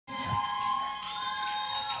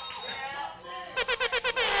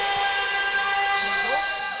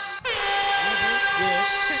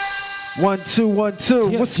1, 2, 1, 2.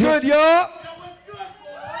 Yeah, What's yeah. good, y'all?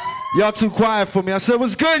 Y'all too quiet for me. I said,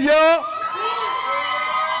 what's good, y'all?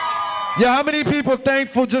 Yeah, how many people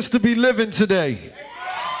thankful just to be living today?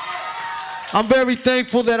 I'm very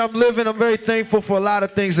thankful that I'm living. I'm very thankful for a lot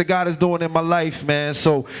of things that God is doing in my life, man.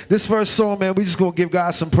 So this first song, man, we just going to give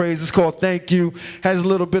God some praise. It's called Thank You. Has a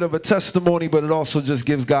little bit of a testimony, but it also just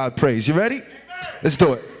gives God praise. You ready? Let's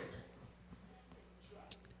do it.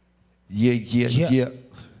 Yeah, yeah, yeah.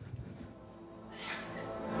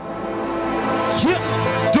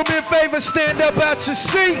 Yeah. Do me a favor, stand up out your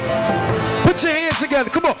seat. Put your hands together,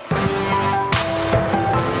 come on.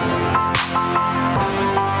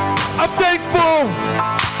 I'm thankful.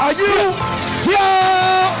 Are you?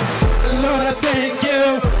 Yeah. Lord, I thank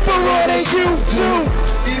you For all that you do.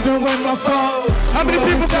 even when my faults. How many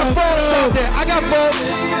people got faults out there? I got faults.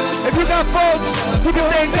 If you got faults, you can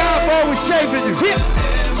thank God for always saving you.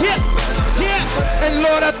 And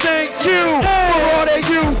Lord, I thank you for all that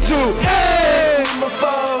you do. Hey.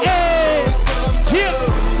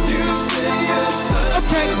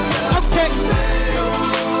 Okay.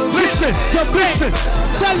 Listen.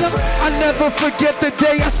 Tell him I never forget the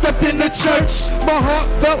day I stepped in the church. My heart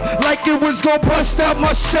felt like it was gonna bust out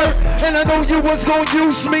my shirt. And I know you was gonna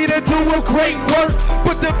use me to do a great work.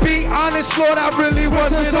 But to be honest, Lord, I really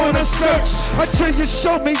wasn't on a search until you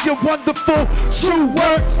showed me your wonderful true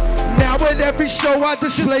work. Now at every show I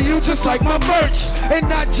display you just like my merch. And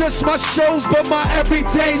not just my shows, but my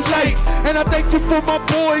everyday life. And I thank you for my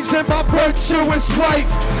boys and my virtuous wife.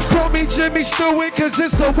 Call me Jimmy Stewart, cause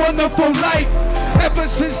it's a wonderful life. Ever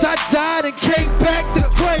since I died and came back to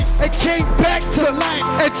grace, and came back to life,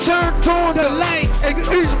 and turned on the lights, and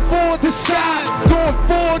reached for the sky, going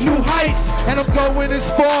for new heights. And I'm going as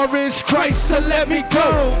far as Christ to let me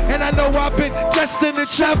go. And I know I've been destined to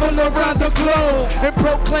travel around the globe and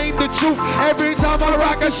proclaim the truth every time I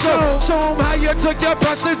rock a show. Show them how you took your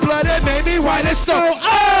precious blood and made me white as snow.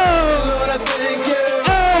 Oh, Lord, I thank you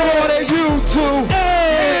for all that you do.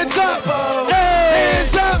 Hands up,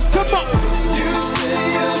 hands up, come on.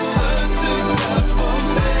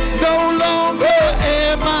 No longer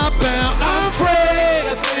am I bound, I'm free.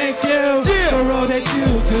 I thank you for all that you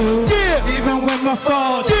do. Even when my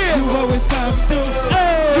faults, you always come through.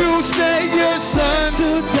 You say your son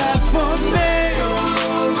To die for me.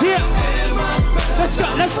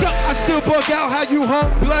 Let's go. I still bug out how you hung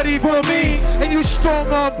bloody for me. And you strong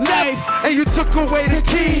on life. And you took away the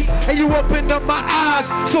keys. And you opened up my eyes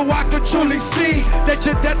so I could truly see that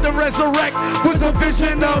your death to resurrect was a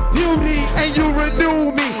vision of beauty. And you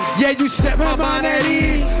renew me. Yeah, you set my mind at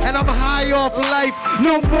ease. And I'm high off life.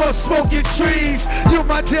 No more smoking trees. You're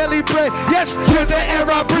my daily bread. Yes, you're the air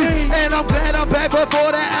I breathe. And I'm glad I'm back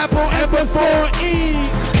before the apple and before Eve.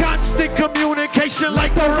 Constant communication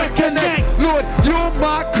like the reconnect. Lord, you're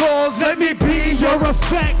my cause, let me be your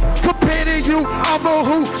effect. Compared to you, I'm a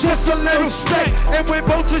who, just a little speck. And when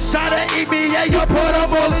vultures try to eat me, yeah, you put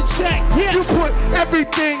them all in check. You put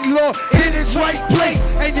everything, Lord, in its right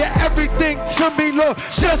place. And you're everything to me, Lord,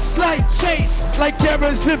 just like Chase. Like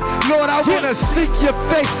Aerosmith, Lord, I wanna seek your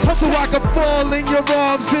face so I can fall in your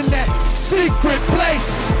arms in that secret place.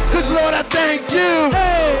 Cause Lord, I thank you.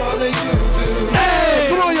 Hey,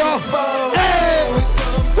 come on, y'all. Hey,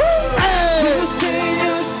 hey. You sent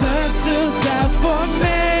your son to die for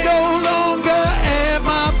me. No longer am I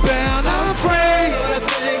bound, I'm free.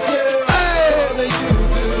 Hey,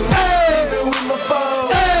 hey.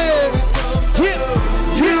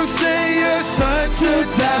 You sent your son to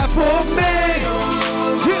die for me.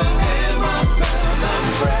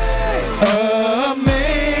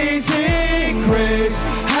 Amazing grace,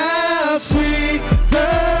 how sweet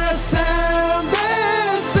the sound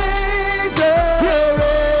that saved a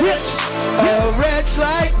wretch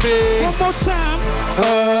like me. One more time.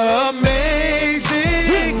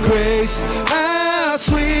 Amazing grace, how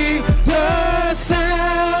sweet the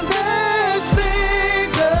sound that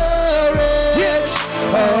saved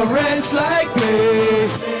a wretch like me.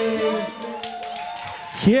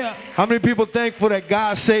 Yeah. How many people thankful that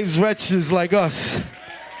God saves wretches like us?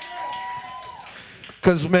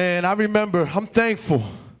 Because, man, I remember, I'm thankful,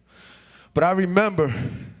 but I remember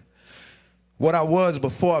what I was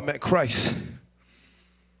before I met Christ.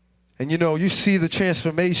 And, you know, you see the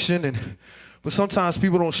transformation, but sometimes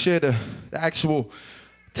people don't share the actual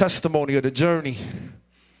testimony of the journey.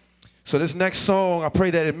 So this next song, I pray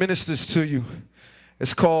that it ministers to you.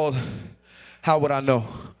 It's called How Would I Know?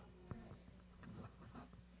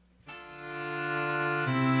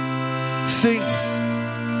 See,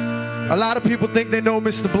 a lot of people think they know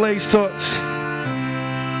Mr. Blaze Touch.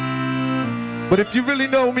 But if you really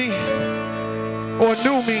know me or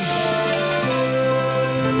knew me,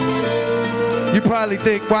 You probably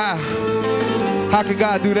think, wow, how can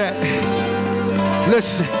God do that?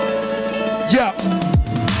 Listen, yeah.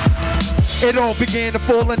 It all began the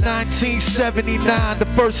fall of 1979. The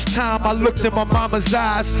first time I looked in my mama's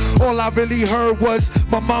eyes, all I really heard was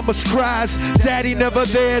my mama's cries. Daddy never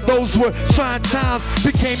there, those were trying times.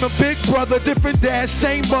 Became a big brother, different dad,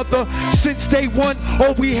 same mother. Since day one,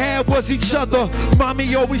 all we had was each other.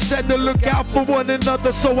 Mommy always said to look out for one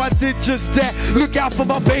another, so I did just that. Look out for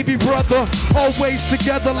my baby brother. Always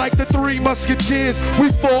together like the Three Musketeers. We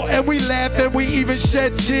fought and we laughed and we even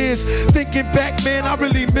shed tears. Thinking back, man, I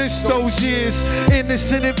really miss those years.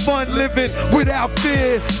 Innocent and fun living without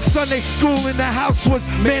fear. Sunday school in the house was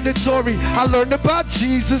mandatory. I learned about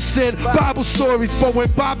Jesus and Bible stories. But when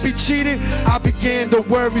Bobby cheated, I began to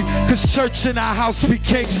worry. Cause church in our house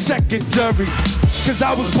became secondary. Cause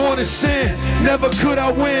I was born in sin, never could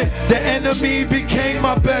I win. The enemy became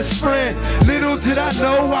my best friend. Little did I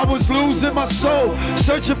know I was losing my soul,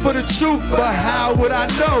 searching for the truth, but how would I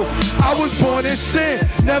know? I was born in sin,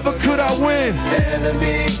 never could I win. The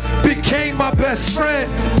enemy became my best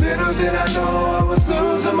friend. Little did I know I was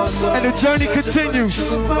losing my soul, and the journey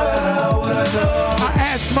continues. I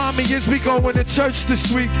asked mommy, is we going to church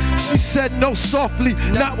this week? She said no, softly,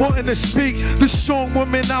 not wanting to speak. The strong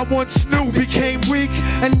woman I once knew became weak,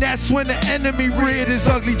 and that's when the enemy reared his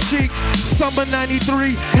ugly cheek. Summer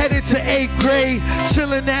 93, headed to 8th grade,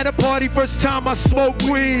 chilling at a party, first time I smoked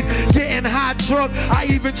weed. Getting high drunk, I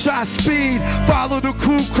even tried speed. Follow the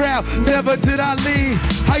cool crowd, never did I lead.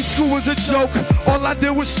 High school was a joke, all I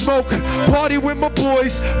did was smoke. Party with my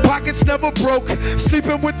boys, pockets never broke.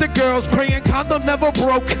 Sleeping with the girls, praying condom never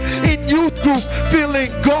broke. In youth group, feeling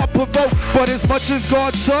God provoked. But as much as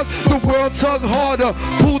God tugged, the world tugged harder.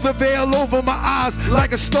 Pulled the veil over my eyes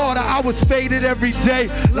like a starter. I was faded every day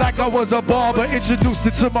like I was a barber. Introduced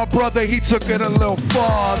it to my brother, he took it a little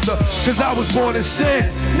farther. Cause I was born in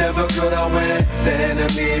sin, never could I win. The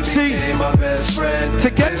enemy became my best friend. To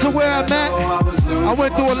get to where I'm at, I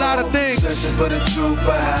went through a lot of things.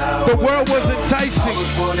 The world was enticing.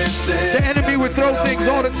 The enemy would throw things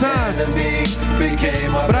all the time.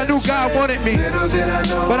 But I knew God wanted me.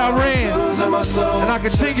 But I ran, and I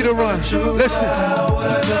continue to run. Listen,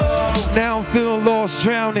 now I'm feeling lost,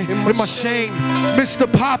 drowning in my shame.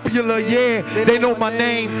 Mr. Popular, yeah, they know my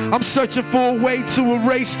name. I'm searching for a way to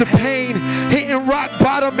erase the pain. Hitting rock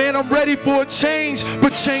bottom, man, I'm ready for a change.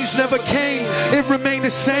 But change never came, it remained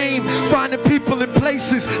the same. Finding people and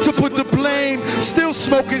places to put the blame. Still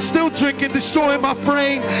smoking, still drinking, destroying my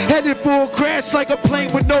frame. Headed for a crash like a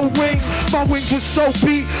plane with no wings. My wings were so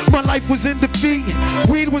beat, my life was in defeat.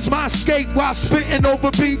 Weed was my escape while spitting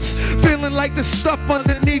over beats. Feeling like the stuff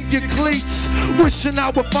underneath your cleats. Wishing I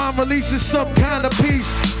would find release in some kind of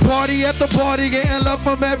peace. Party after party, getting love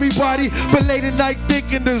from everybody. But late at night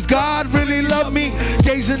thinking, does God really love me?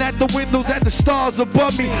 Gazing at the windows, at the stars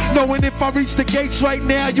above me. Knowing if I reach the gates right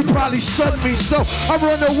now, you probably shut me. So I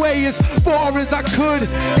run away as far as I could,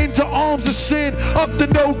 into arms of sin, up to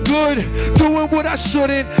no good. Doing what I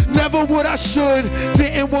shouldn't, never what I should.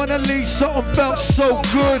 Didn't want to leave, something felt so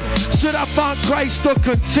good. Should I find Christ or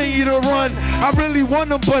continue to run? I really want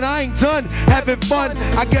him, but I ain't done having fun.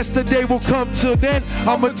 I guess the day will come, till then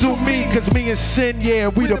I'ma do me. Cause me and sin, yeah,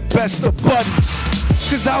 we the best of buddies.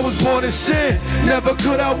 Cause I was born in sin, never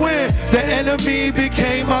could I win. The enemy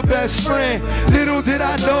became my best friend. Little did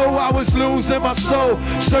I know I was losing my soul,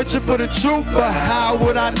 searching for the truth, but how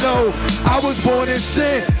would I know? I was born in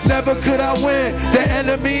sin, never could I win. The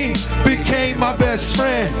enemy became my best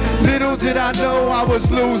friend. Little did I know I was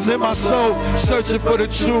losing my soul, searching for the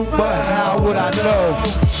truth, but how would I know?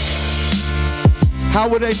 How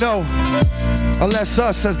would they know? Unless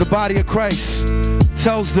us, as the body of Christ,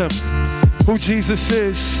 tells them who Jesus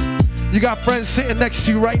is. You got friends sitting next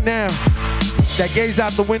to you right now that gaze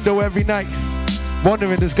out the window every night,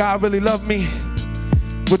 wondering, does God really love me?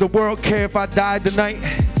 Would the world care if I died tonight?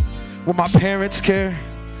 Will my parents care?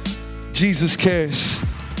 Jesus cares.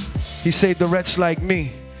 He saved a wretch like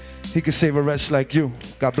me. He could save a wretch like you.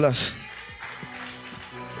 God bless.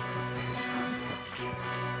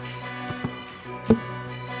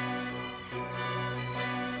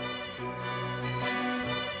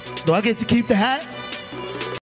 Do I get to keep the hat?